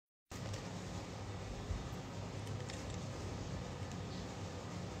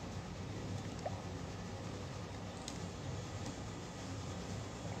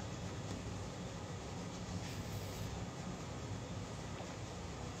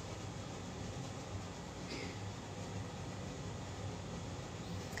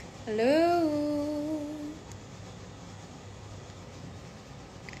Hello.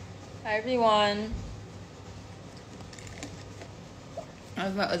 Hi everyone. I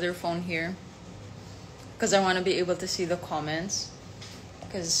have my other phone here because I want to be able to see the comments.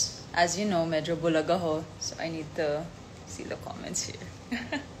 Because as you know, medyo bulag ako, so I need to see the comments here.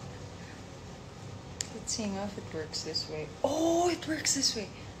 Let's see if it works this way. Oh, it works this way.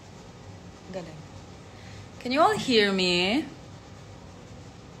 Galing. Can you all hear me?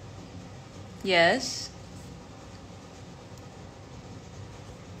 Yes?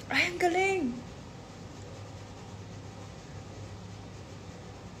 Ay, ang galing!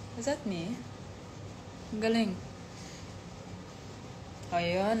 Is that me? Ang galing.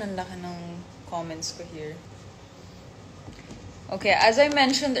 Ayun, ang laki ng comments ko here. Okay, as I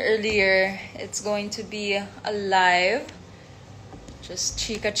mentioned earlier, it's going to be a live. Just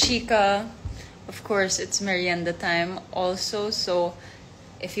chika-chika. Of course, it's merienda time also, so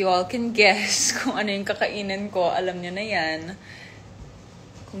if you all can guess kung ano yung kakainin ko, alam nyo na yan.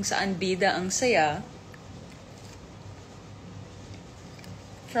 Kung saan bida ang saya.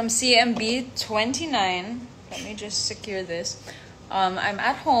 From CMB 29, let me just secure this. I'm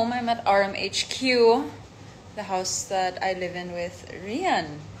at home, I'm at RMHQ, the house that I live in with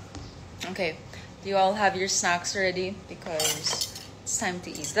Rian. Okay, do you all have your snacks ready? Because it's time to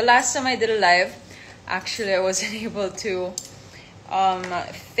eat. The last time I did a live, actually I wasn't able to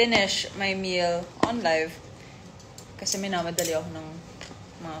finish my meal on live kasi minamadali ako ng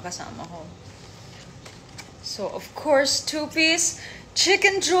mga kasama ko. So, of course, 2-piece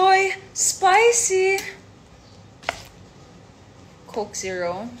Chicken Joy Spicy Coke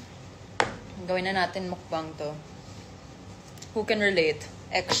Zero. Gawin na natin mukbang to. Who can relate?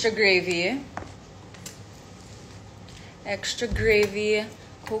 Extra gravy. Extra gravy,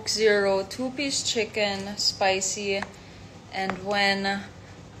 Coke Zero, 2-piece chicken, spicy. And when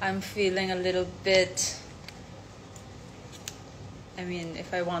I'm feeling a little bit, I mean,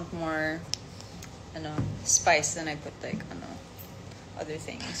 if I want more, spice, then I put like, other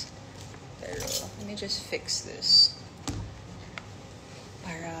things. Pero, let me just fix this.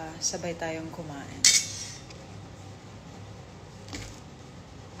 Para sabay tayong kumain.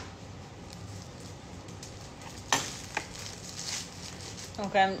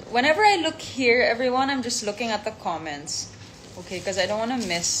 Okay, whenever I look here, everyone, I'm just looking at the comments. Okay, because I don't want to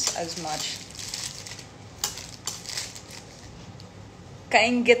miss as much.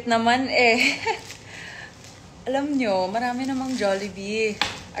 Kainggit naman eh. Alam nyo, marami namang Jollibee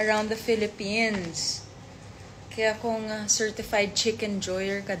around the Philippines. Kaya kung certified chicken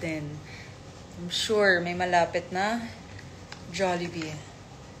joyer ka din, I'm sure may malapit na Jollibee.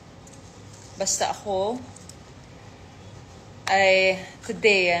 Basta ako,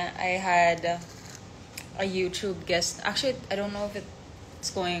 today I had a YouTube guest. Actually, I don't know if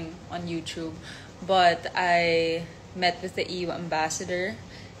it's going on YouTube, but I met with the EU ambassador.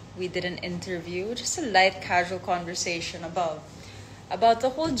 We did an interview, just a light, casual conversation about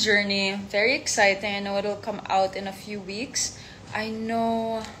the whole journey. Very exciting. I know it'll come out in a few weeks. I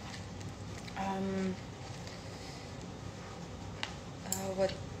know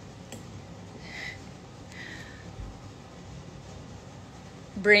what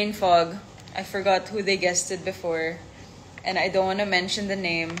brain fog. I forgot who they guested before, and I don't want to mention the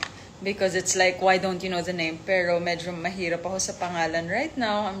name because it's like, why don't you know the name? Pero medyo mahirap ako sa pangalan. Right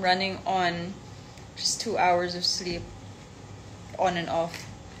now, I'm running on just 2 hours of sleep, on and off,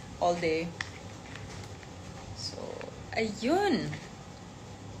 all day. So, ayun.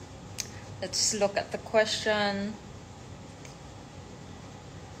 Let's look at the question.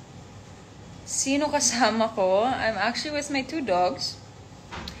 Sino kasama ko? I'm actually with my 2 dogs.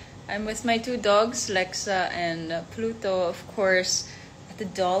 I'm with my 2 dogs, Lexa and Pluto, of course. The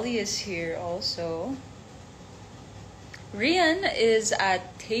Dolly is here also. Rian is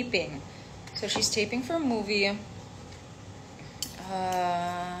at taping. So she's taping for a movie.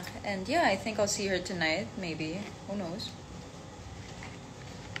 And yeah, I think I'll see her tonight, maybe. Who knows?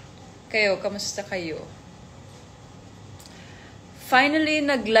 Kayo, kamusta kayo? Finally,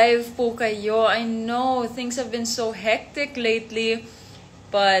 nag-live po kayo. I know, things have been so hectic lately.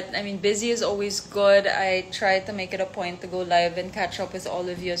 But, I mean, busy is always good. I try to make it a point to go live and catch up with all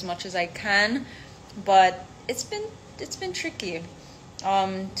of you as much as I can. But it's been tricky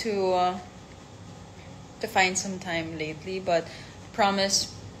to find some time lately. But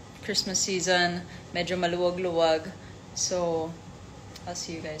promise, Christmas season, medyo maluwag-luwag. So, I'll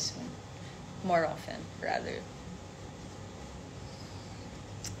see you guys soon. More often, rather.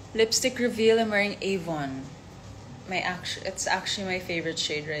 Lipstick reveal, I'm wearing Avon. It's actually my favorite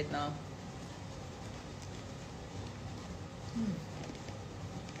shade right now.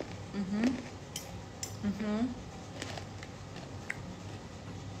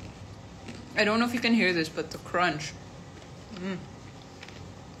 I don't know if you can hear this, but the crunch.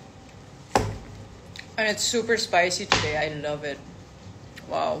 And it's super spicy today. I love it.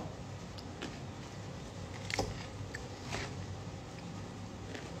 Wow.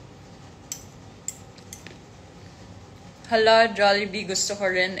 Hala, Jollibee, gusto ko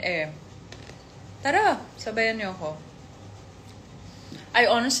rin eh. Tara, sabayan niyo ako. I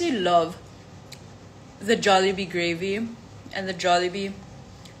honestly love the Jollibee gravy and the Jollibee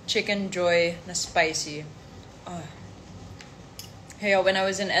Chicken Joy na spicy. Hey, when I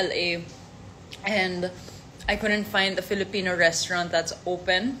was in LA and I couldn't find a Filipino restaurant that's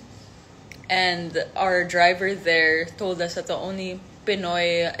open, and our driver there told us that the only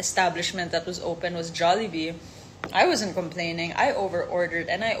Pinoy establishment that was open was Jollibee. I wasn't complaining. I over-ordered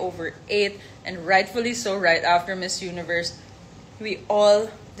and I overate, and rightfully so. Right after Miss Universe, we all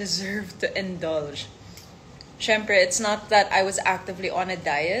deserve to indulge. Syempre, it's not that I was actively on a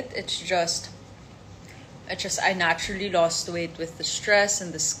diet. It's just I naturally lost weight with the stress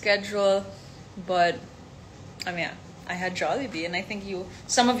and the schedule. But I mean, I had Jollibee, and I think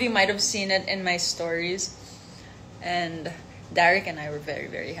some of you might have seen it in my stories. And Derek and I were very,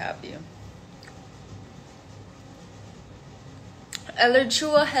 very happy.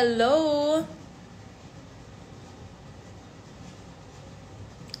 Elerchua, hello!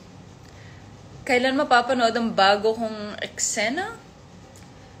 Kailan mapapanood ang bago kong eksena?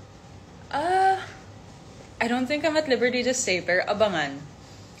 I don't think I'm at liberty to say, pero abangan.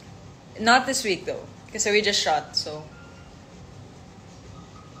 Not this week though, kasi we just shot, so.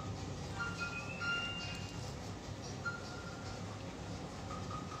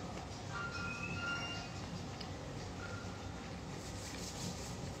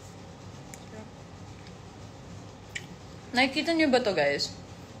 Nakikita niyo ba to, guys?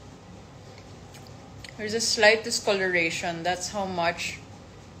 There's a slight discoloration. That's how much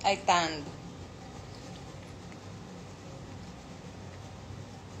I tanned.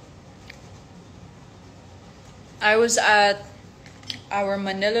 I was at our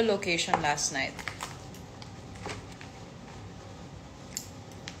Manila location last night.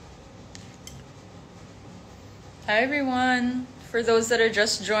 Hi everyone! For those that are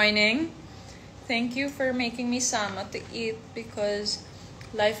just joining, thank you for making me sama to eat, because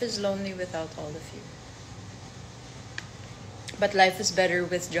life is lonely without all of you. But life is better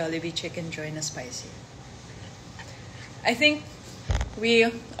with Jollibee Chicken Joy na spicy. I think we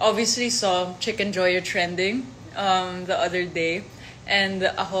obviously saw Chicken Joy trending the other day. And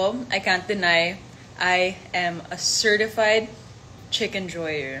ako, I can't deny, I am a certified Chicken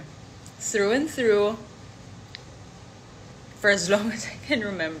Joyer. Through and through, for as long as I can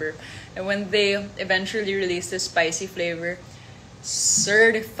remember. And when they eventually released the spicy flavor,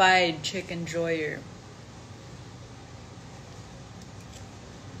 certified Chicken Joyer.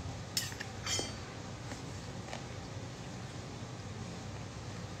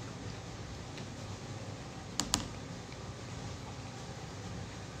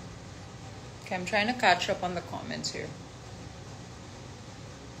 Okay, I'm trying to catch up on the comments here.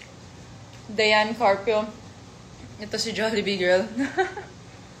 Dayan Carpio. Ito si Jollibee girl.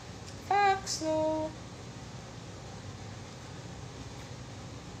 Facts, no.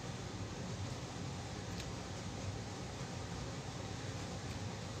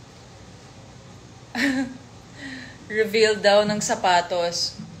 Reveal daw ng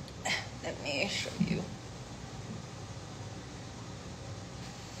sapatos. Let me show you.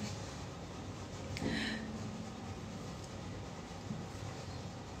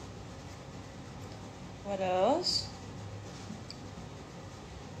 What else?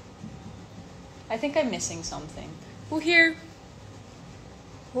 I think I'm missing something. Who here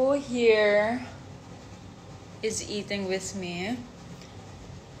is eating with me?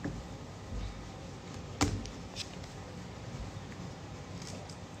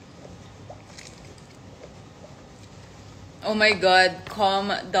 Oh my god,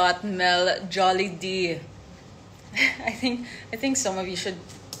 com.mel Jolly D. I think some of you should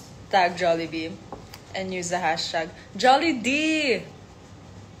tag Jollibee and use the hashtag Jolly D.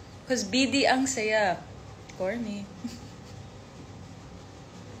 Because BD ang saya. Corny.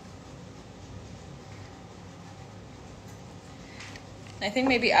 I think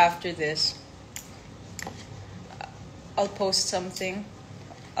maybe after this, I'll post something.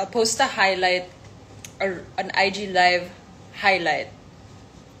 I'll post a highlight, or an IG live highlight.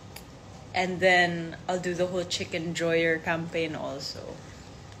 And then I'll do the whole Chicken Joyer campaign also.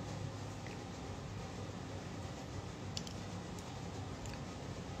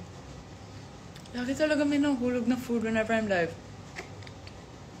 Lagi talaga may nahulog na food whenever I'm live.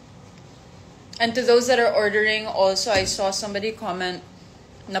 And to those that are ordering, also, I saw somebody comment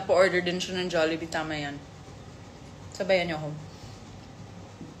na pa-order din siya ng Jollibee. Tama yan. Sabayan niyo ako.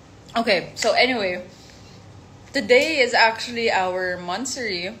 Okay, so anyway, today is actually our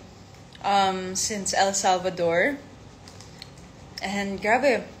monthsary since El Salvador. And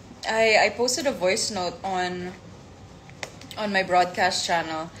grabe, I posted a voice note on my broadcast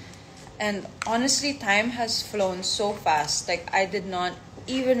channel. And honestly, time has flown so fast. Like, I did not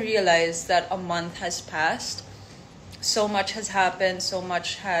even realize that a month has passed. So much has happened. So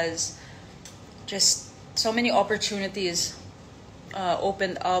much has just, so many opportunities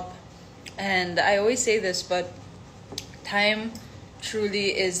opened up. And I always say this, but time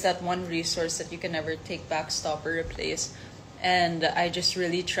truly is that one resource that you can never take back, stop, or replace. And I just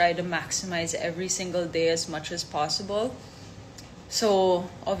really try to maximize every single day as much as possible. So,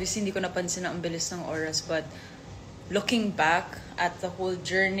 obviously, hindi ko napansin na ang bilis ng oras, but looking back at the whole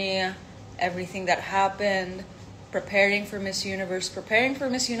journey, everything that happened, preparing for Miss Universe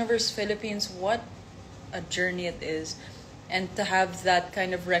Philippines, what a journey it is. And to have that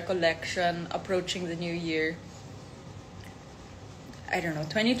kind of recollection approaching the new year, I don't know,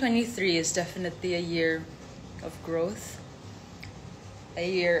 2023 is definitely a year of growth, a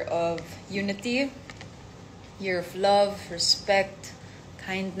year of unity, year of love, respect,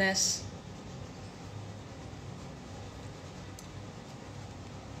 kindness.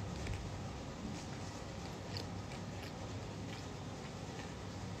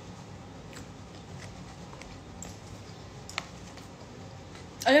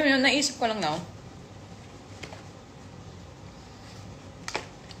 Alam mo, naisip ko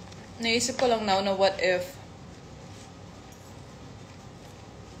lang now na what if,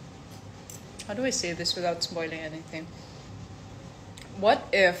 how do I say this without spoiling anything? What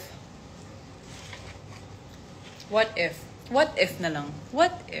if na lang?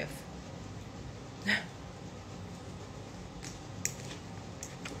 What if?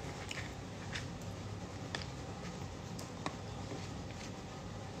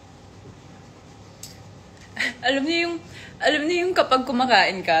 Alam niyo yung kapag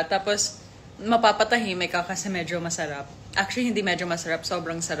kumakain ka, tapos mapapatahimik ka kasi medyo masarap. Actually, hindi medyo masarap,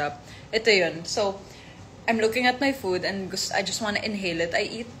 sobrang sarap. Ito yun. So, I'm looking at my food and I just want to inhale it. I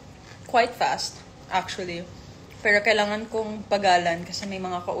eat quite fast, actually. Pero kailangan kong pagalan kasi may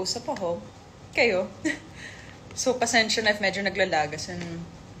mga kausap ako. Kayo. So, pasensya na if medyo naglalagas and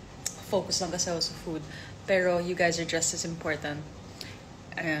focus lang kasi ako sa food. Pero you guys are just as important.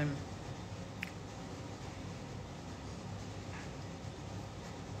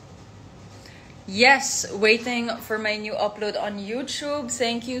 Yes, waiting for my new upload on YouTube.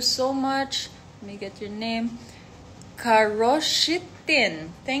 Thank you so much. Let me get your name.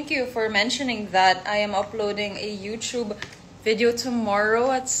 Karoshitin. Thank you for mentioning that. I am uploading a YouTube video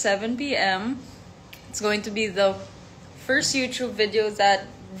tomorrow at 7 p.m. It's going to be the first YouTube video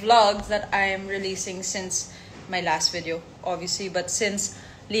vlog that I am releasing since my last video, obviously, but since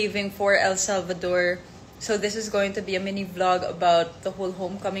leaving for El Salvador. So this is going to be a mini vlog about the whole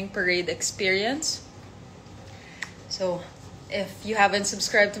homecoming parade experience. So if you haven't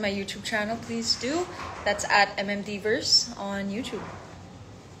subscribed to my YouTube channel, please do. That's at MMDverse on YouTube.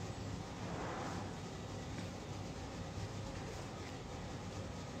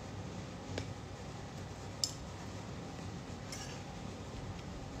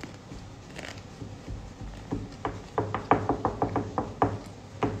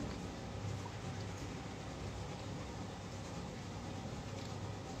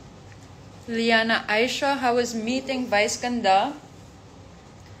 Liana Aisha, how was meeting Vice Ganda?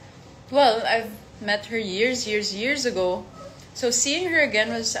 Well, I've met her years ago. So seeing her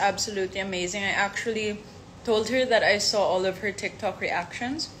again was absolutely amazing. I actually told her that I saw all of her TikTok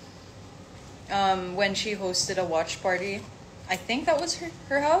reactions when she hosted a watch party. I think that was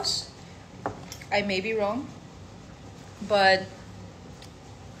her house. I may be wrong. But,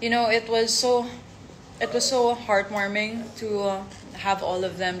 you know, it was so heartwarming to have all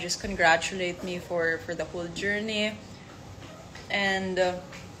of them just congratulate me for the whole journey. And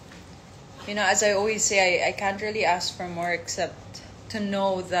you know, as I always say, I can't really ask for more except to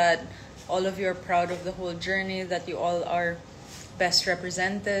know that all of you are proud of the whole journey, that you all are best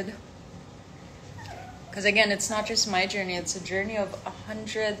represented. Because again, it's not just my journey, it's a journey of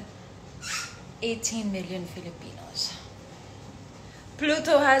 118 million Filipinos.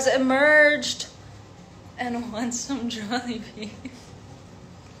 Pluto has emerged and wants some Jollibee.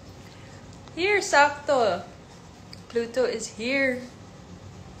 Here, sakto. Pluto is here.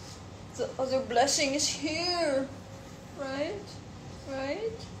 The other blessing is here. Right?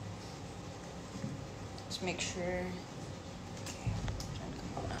 Right? Let's make sure. Okay.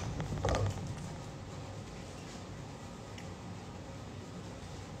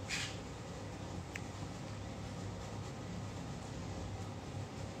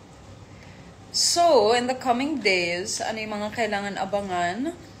 So, in the coming days, ano yung mga kailangan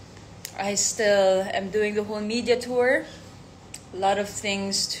abangan? I still am doing the whole media tour. A lot of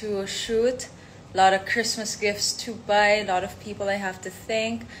things to shoot. A lot of Christmas gifts to buy. A lot of people I have to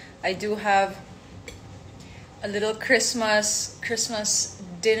thank. I do have a little Christmas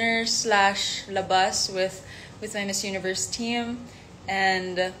dinner / labas with my Miss Universe team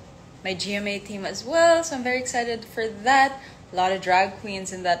and my GMA team as well. So I'm very excited for that. A lot of drag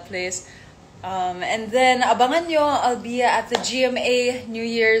queens in that place. And then abangan nyo, I'll be at the GMA New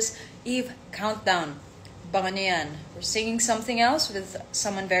Year's Eve countdown. Abangan nyo yan. We're singing something else with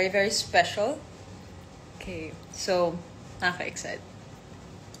someone very, very special. Okay, so nakaka-excited.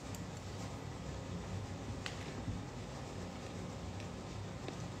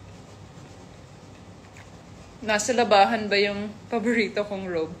 Nasa labahan ba yung paborito kong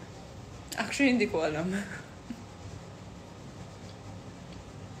robe? Actually, hindi ko alam.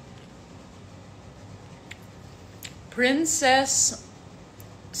 Princess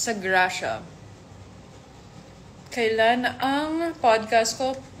Sagracia. Kailan ang podcast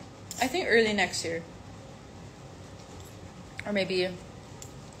ko? I think early next year. Or maybe,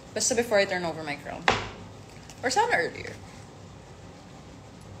 basta before I turn over my crown. Or sana earlier.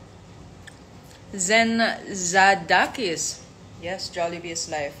 Zen Zadakis. Yes, Jollibee is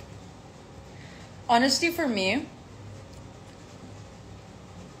life. Honestly, for me,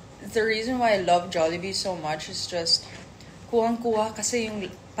 the reason why I love Jollibee so much is just kuwang-kuwa kasi yung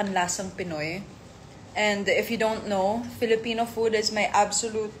panlasang Pinoy. And if you don't know, Filipino food is my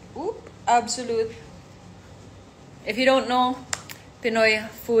absolute. If you don't know, Pinoy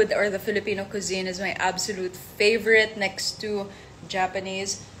food or the Filipino cuisine is my absolute favorite next to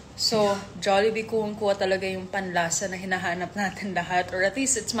Japanese. So, Jollibee kuwang-kuwa talaga yung panlasa na hinahanap natin lahat. Or at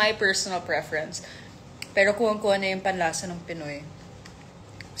least, it's my personal preference. Pero kuwang-kuwa na yung panlasa ng Pinoy.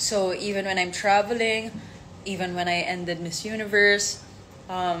 So, even when I'm traveling, even when I ended Miss Universe,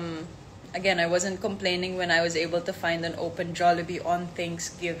 again, I wasn't complaining when I was able to find an open Jollibee on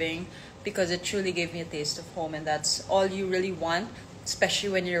Thanksgiving because it truly gave me a taste of home. And that's all you really want, especially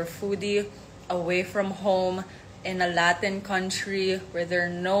when you're a foodie, away from home, in a Latin country where there are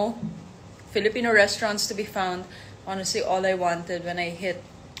no Filipino restaurants to be found. Honestly, all I wanted when I hit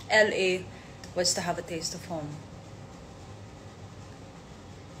LA was to have a taste of home.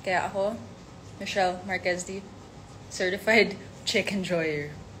 Kaya ako, Michelle Marquez D, certified chicken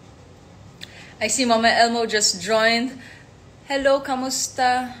enjoyer. I see Mama Elmo just joined. Hello,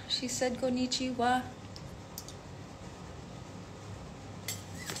 kamusta? She said konnichiwa.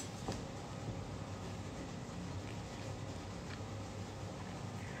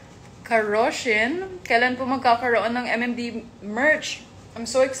 Karoshin, kailan po magkakaroon ng MMD merch? I'm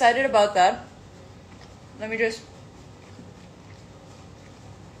so excited about that. Let me just...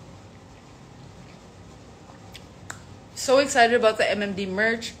 So excited about the MMD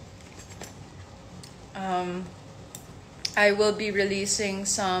merch. I will be releasing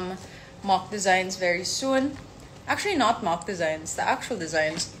some mock designs very soon. Actually, not mock designs, the actual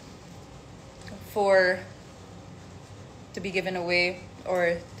designs to be given away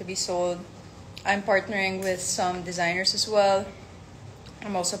or to be sold. I'm partnering with some designers as well.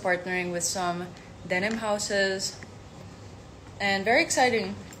 I'm also partnering with some denim houses. And very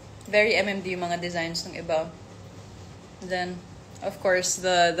exciting. Very MMD yung mga designs ng iba. Then, of course,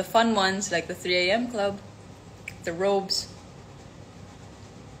 the fun ones like the 3 a.m. Club, the robes.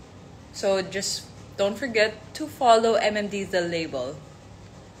 So just don't forget to follow MMD The Label.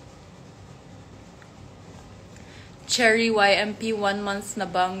 Cherry YMP 1 month na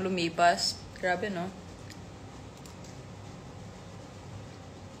bang lumipas? Grabe, no?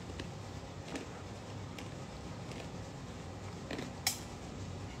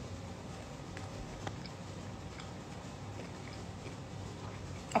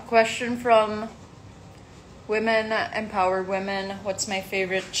 A question from Women Empower Women. What's my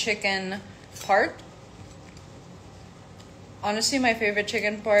favorite chicken part? Honestly, my favorite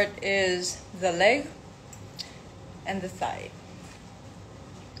chicken part is the leg and the thigh.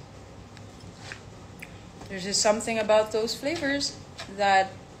 There's just something about those flavors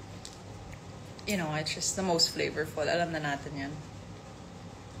that, you know, it's just the most flavorful. Alam na natin yan.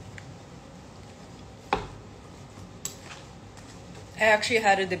 I actually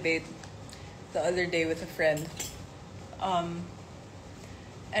had a debate the other day with a friend.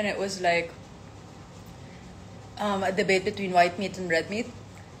 And it was like a debate between white meat and red meat.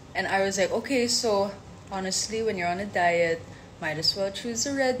 And I was like, okay, so honestly, when you're on a diet, might as well choose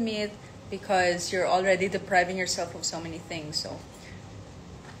the red meat because you're already depriving yourself of so many things. So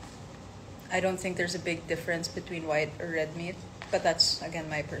I don't think there's a big difference between white or red meat. But that's, again,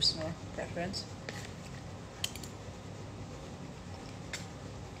 my personal preference.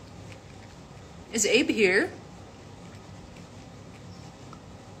 Is Abe here?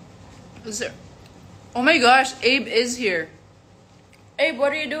 Is there? Oh my gosh, Abe is here. Abe,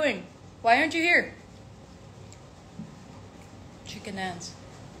 what are you doing? Why aren't you here? Chicken dance.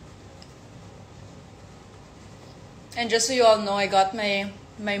 And just so you all know, I got my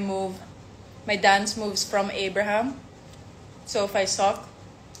dance moves from Abraham. So if I suck,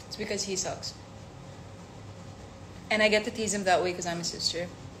 it's because he sucks. And I get to tease him that way because I'm a sister.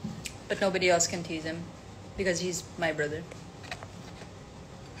 But nobody else can tease him because he's my brother.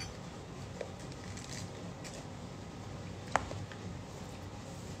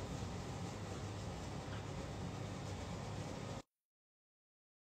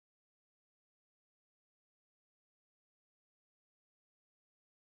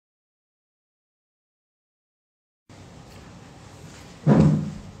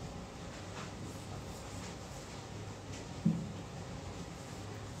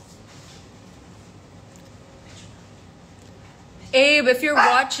 Abe, if you're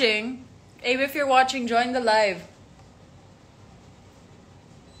watching, join the live.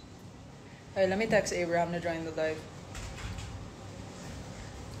 Alright, let me text Abraham to join the live.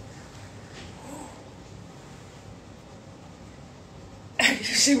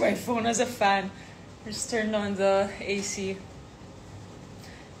 Using my phone as a fan. I just turned on the AC.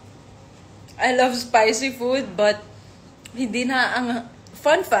 I love spicy food, but hindi na ang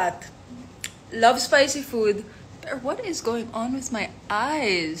fun fact. Love spicy food. But what is going on with my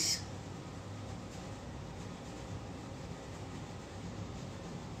eyes?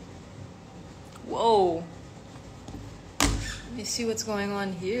 Whoa. Let me see what's going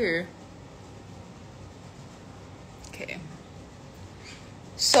on here. Okay.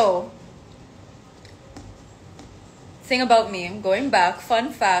 So, thing about me, going back, fun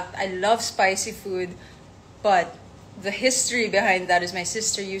fact, I love spicy food, but the history behind that is my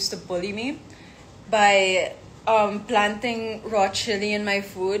sister used to bully me by planting raw chili in my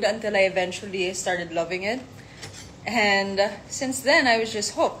food until I eventually started loving it. And since then, I was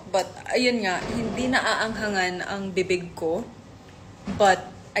just hooked. But ayun nga, hindi naaanghangan ang bibig ko,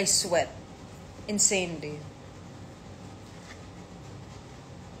 but I sweat insanely.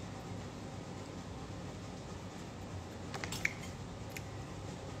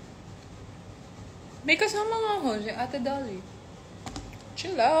 May kasama nga ako, si Ate Dolly.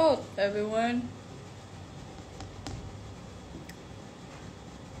 Chill out, everyone.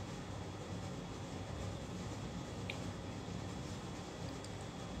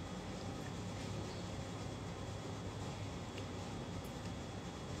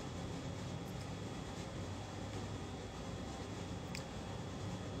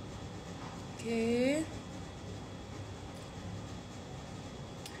 Okay.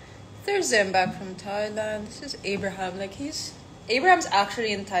 Thursday, I'm back from Thailand. This is Abraham. Abraham's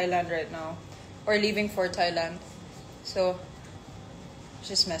actually in Thailand right now, or leaving for Thailand. So,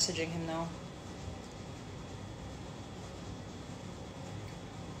 just messaging him now.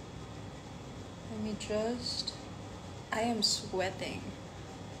 Let me just. I am sweating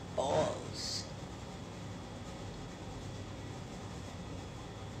balls.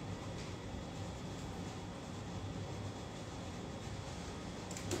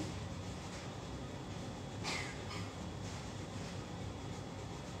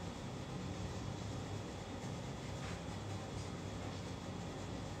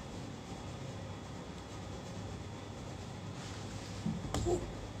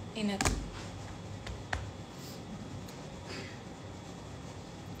 Init.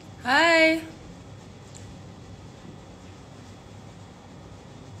 Hi.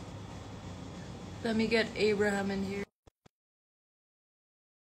 Let me get Abraham in here.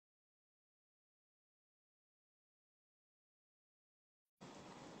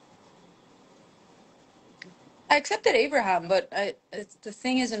 I accepted Abraham, but the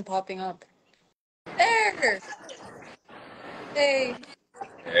thing isn't popping up. There. Hey.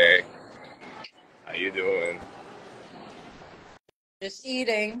 Hey, how you doing? Just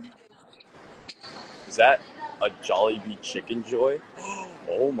eating. Is that a Jollibee Chicken Joy?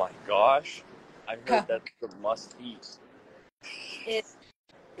 Oh my gosh. I heard that's the must eat. It,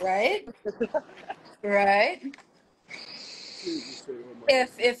 right? Right?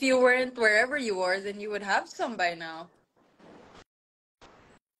 If you weren't wherever you are, then you would have some by now.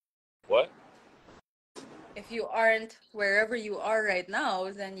 What? If you aren't wherever you are right now,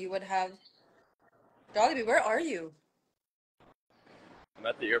 then you would have Jollibee. Where are you? I'm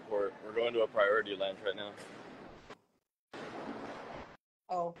at the airport. We're going to a priority lounge right now.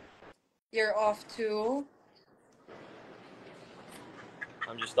 Oh, you're off to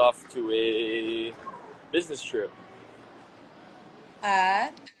I'm just off to a business trip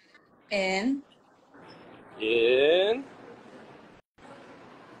In in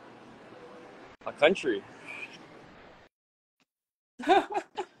a country. Can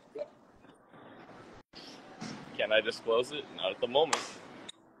I disclose it? Not at the moment.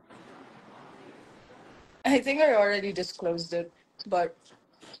 I think I already disclosed it, but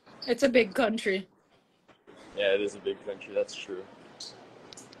it's a big country. Yeah, it is a big country. That's true.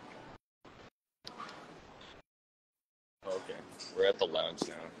 Okay, we're at the lounge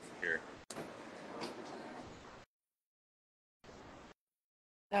now. Here,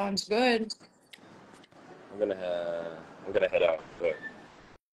 Sounds good. I'm gonna head out, but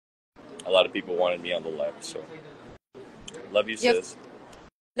a lot of people wanted me on the left, so love you, Yep. sis.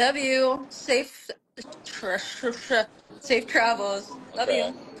 Love you. Safe travels. Love Okay,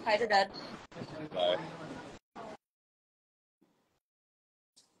 you. Hi to dad. bye.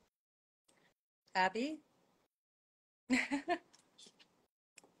 Happy?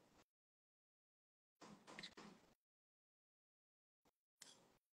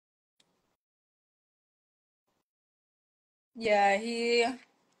 Yeah, he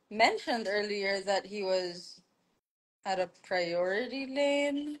mentioned earlier that he was at a priority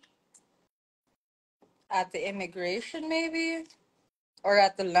lane at the immigration, maybe, or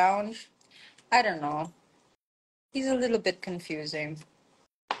at the lounge. I don't know. He's a little bit confusing.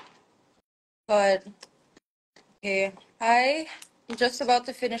 But okay, I'm just about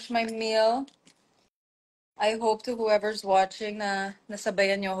to finish my meal. I hope to whoever's watching na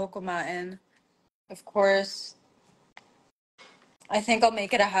nasabayan niyo ako kumain. Of course, I think I'll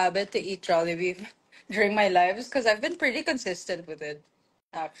make it a habit to eat Jollibee during my lives because I've been pretty consistent with it,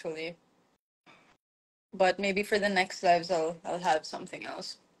 actually. But maybe for the next lives, I'll have something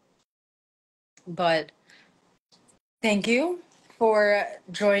else. But thank you for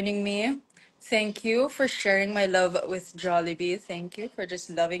joining me. Thank you for sharing my love with Jollibee. Thank you for just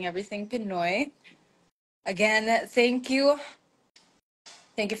loving everything Pinoy. Again, thank you.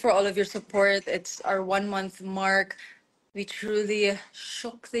 Thank you for all of your support. It's our 1 month mark. We truly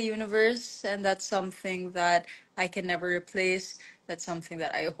shook the universe, and that's something that I can never replace. That's something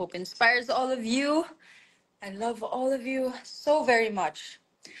that I hope inspires all of you. I love all of you so very much.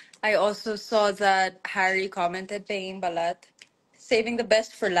 I also saw that Harry commented paying balat. Saving the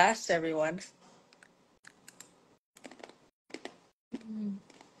best for last, everyone.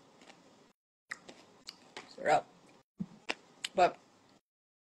 Sarap. But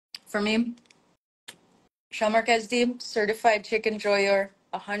for me, Shell Marquez team, certified chicken joyer,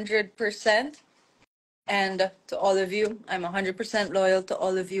 100%. And to all of you, I'm 100% loyal to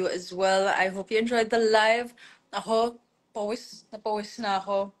all of you as well. I hope you enjoyed the live. Ako, napawis na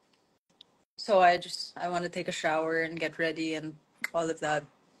ako. So I want to take a shower and get ready and all of that.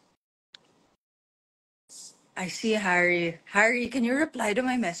 I see Harry. Harry, can you reply to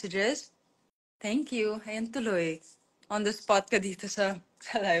my messages? Thank you. Ayan tuloy. On the spot ka dito sa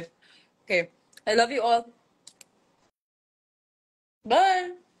live. Okay. I love you all.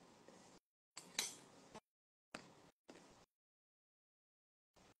 Bye!